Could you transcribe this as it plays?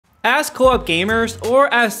As co-op gamers,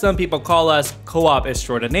 or as some people call us, co-op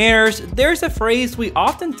extraordinaires, there's a phrase we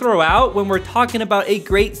often throw out when we're talking about a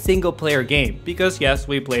great single player game, because yes,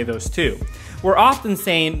 we play those too. We're often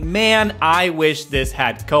saying, man, I wish this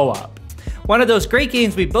had co-op. One of those great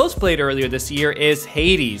games we both played earlier this year is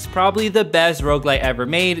Hades, probably the best roguelike ever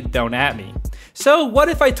made, don't at me. So what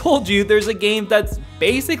if I told you there's a game that's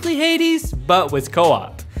basically Hades, but with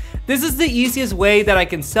co-op? This is the easiest way that I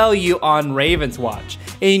can sell you on Ravenswatch,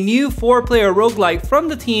 a new 4-player roguelike from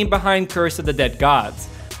the team behind Curse of the Dead Gods.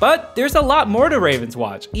 But there's a lot more to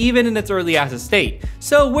Ravenswatch, even in its early access state.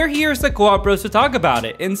 So we're here as the co-op bros to talk about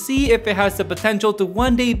it and see if it has the potential to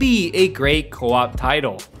one day be a great co-op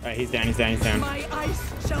title. Alright, he's down. My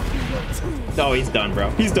ice shall be your tomb. Oh, he's done,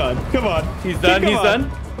 bro. He's done. Come on. He's done.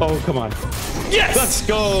 Oh, come on. Yes! Let's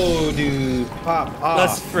go, dude. Pop off.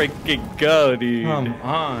 Let's freaking go, dude. Come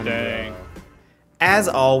on, dang. bro. As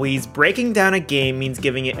always, breaking down a game means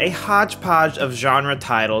giving it a hodgepodge of genre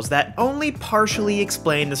titles that only partially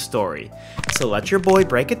explain the story. So let your boy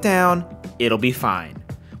break it down, it'll be fine.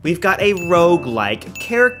 We've got a roguelike,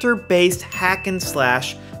 character-based hack and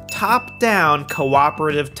slash, top-down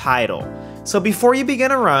cooperative title. So before you begin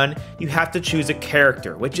a run, you have to choose a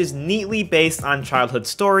character, which is neatly based on childhood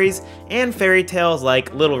stories and fairy tales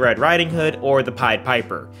like Little Red Riding Hood or the Pied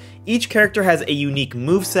Piper. Each character has a unique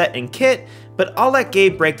moveset and kit, but I'll let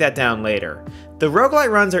Gabe break that down later. The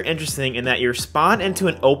roguelite runs are interesting in that you're spawned into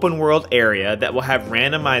an open world area that will have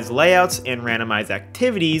randomized layouts and randomized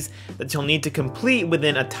activities that you'll need to complete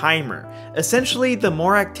within a timer. Essentially, the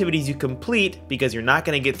more activities you complete, because you're not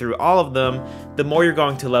going to get through all of them, the more you're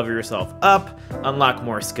going to level yourself up, unlock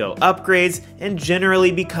more skill upgrades, and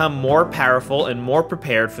generally become more powerful and more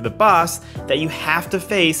prepared for the boss that you have to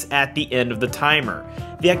face at the end of the timer.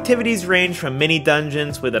 The activities range from mini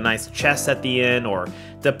dungeons with a nice chest at the end, or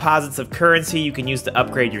deposits of currency you can use to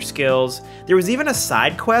upgrade your skills. There was even a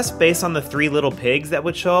side quest based on the 3 little pigs that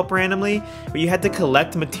would show up randomly, where you had to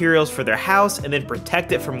collect materials for their house and then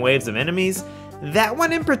protect it from waves of enemies. That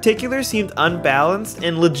one in particular seemed unbalanced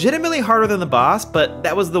and legitimately harder than the boss, but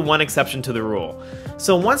that was the one exception to the rule.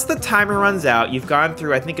 So once the timer runs out, you've gone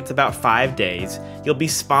through, I think it's about 5 days, you'll be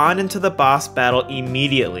spawned into the boss battle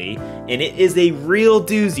immediately, and it is a real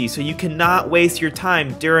doozy, so you cannot waste your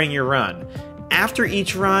time during your run. After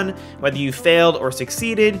each run, whether you failed or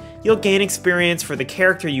succeeded, you'll gain experience for the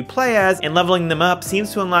character you play as, and leveling them up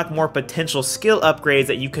seems to unlock more potential skill upgrades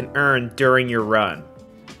that you can earn during your run.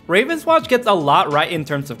 Ravenswatch gets a lot right in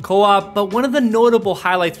terms of co-op, but one of the notable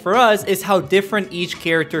highlights for us is how different each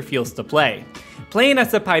character feels to play. Playing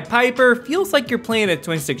as the Pied Piper feels like you're playing a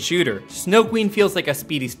twin-stick shooter, Snow Queen feels like a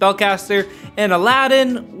speedy spellcaster, and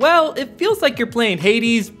Aladdin, well, it feels like you're playing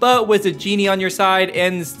Hades, but with a genie on your side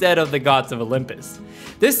instead of the gods of Olympus.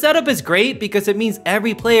 This setup is great because it means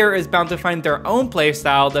every player is bound to find their own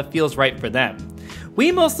playstyle that feels right for them.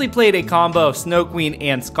 We mostly played a combo of Snow Queen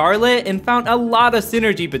and Scarlet and found a lot of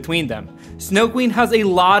synergy between them. Snow Queen has a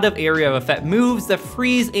lot of area of effect moves that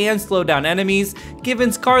freeze and slow down enemies,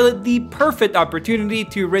 giving Scarlet the perfect opportunity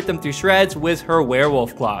to rip them to shreds with her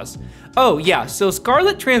werewolf claws. Oh yeah, so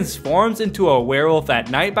Scarlet transforms into a werewolf at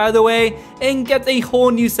night, by the way, and gets a whole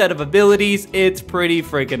new set of abilities. It's pretty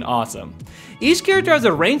freaking awesome. Each character has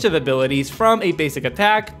a range of abilities, from a basic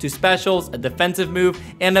attack to specials, a defensive move,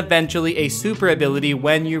 and eventually a super ability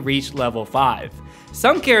when you reach level 5.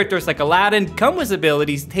 Some characters like Aladdin come with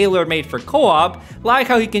abilities tailor-made for co-op, like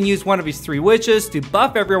how he can use one of his 3 wishes to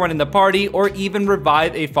buff everyone in the party or even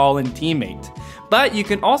revive a fallen teammate. But you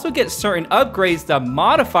can also get certain upgrades that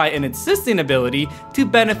modify an existing ability to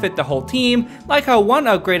benefit the whole team, like how one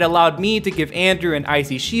upgrade allowed me to give Andrew an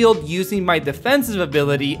icy shield using my defensive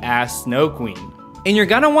ability as Snow Queen. And you're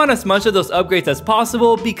gonna want as much of those upgrades as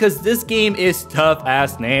possible because this game is tough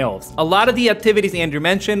as nails. A lot of the activities Andrew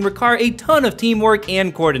mentioned require a ton of teamwork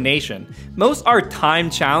and coordination. Most are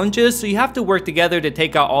time challenges, so you have to work together to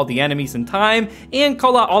take out all the enemies in time and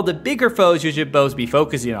call out all the bigger foes you should both be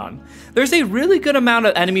focusing on. There's a really good amount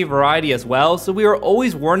of enemy variety as well, so we were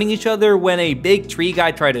always warning each other when a big tree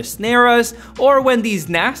guy tried to snare us or when these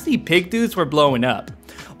nasty pig dudes were blowing up.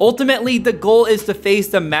 Ultimately, the goal is to face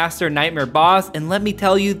the Master Nightmare boss, and let me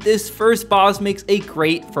tell you, this first boss makes a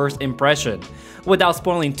great first impression. Without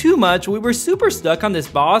spoiling too much, we were super stuck on this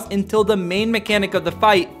boss until the main mechanic of the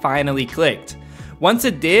fight finally clicked. Once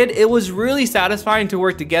it did, it was really satisfying to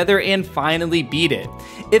work together and finally beat it.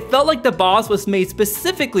 It felt like the boss was made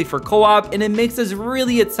specifically for co-op, and it makes us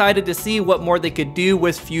really excited to see what more they could do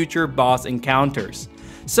with future boss encounters.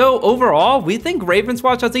 So overall, we think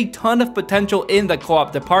Ravenswatch has a ton of potential in the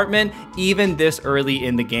co-op department, even this early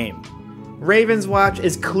in the game. Ravenswatch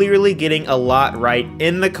is clearly getting a lot right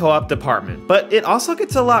in the co-op department, but it also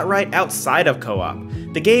gets a lot right outside of co-op.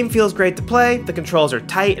 The game feels great to play, the controls are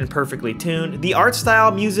tight and perfectly tuned, the art style,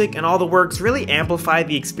 music, and all the works really amplify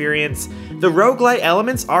the experience. The roguelike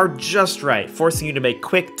elements are just right, forcing you to make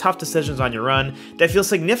quick, tough decisions on your run that feel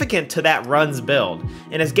significant to that run's build.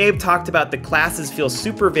 And as Gabe talked about, the classes feel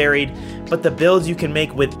super varied, but the builds you can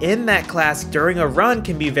make within that class during a run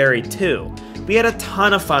can be varied too. We had a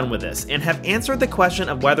ton of fun with this, and have answered the question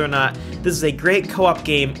of whether or not this is a great co-op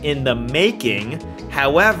game in the making.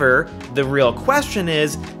 However, the real question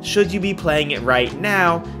is, should you be playing it right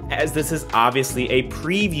now, as this is obviously a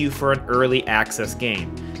preview for an early access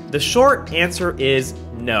game? The short answer is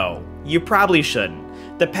no, you probably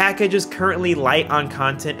shouldn't. The package is currently light on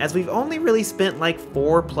content, as we've only really spent like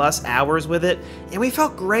 4+ hours with it, and we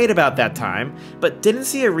felt great about that time, but didn't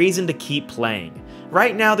see a reason to keep playing.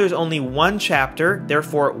 Right now there's only one chapter,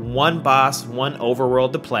 therefore one boss, one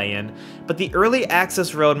overworld to play in, but the early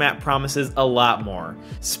access roadmap promises a lot more.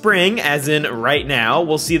 Spring, as in right now,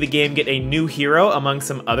 we'll see the game get a new hero among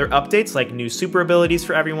some other updates like new super abilities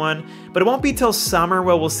for everyone, but it won't be till summer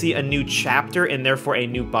where we'll see a new chapter and therefore a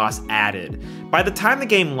new boss added. By the time the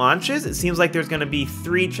game launches, it seems like there's going to be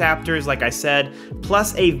 3 chapters, like I said,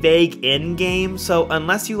 plus a vague end game, so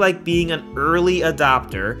unless you like being an early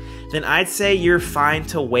adopter, then I'd say you're fine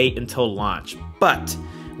to wait until launch. But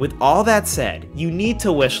with all that said, you need to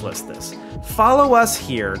wishlist this. Follow us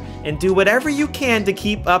here and do whatever you can to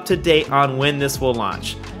keep up to date on when this will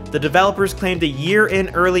launch. The developers claimed a year in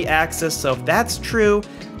early access, so if that's true,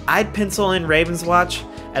 I'd pencil in Ravenswatch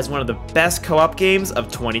as one of the best co-op games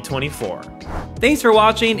of 2024. Thanks for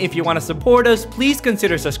watching. If you want to support us, please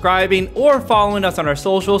consider subscribing or following us on our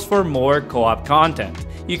socials for more co-op content.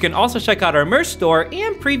 You can also check out our merch store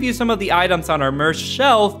and preview some of the items on our merch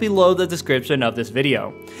shelf below the description of this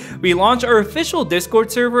video. We launched our official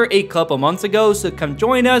Discord server a couple months ago, so come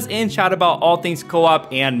join us and chat about all things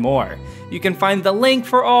co-op and more. You can find the link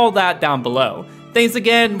for all that down below. Thanks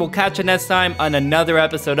again, we'll catch you next time on another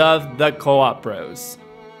episode of The Co-op Bros.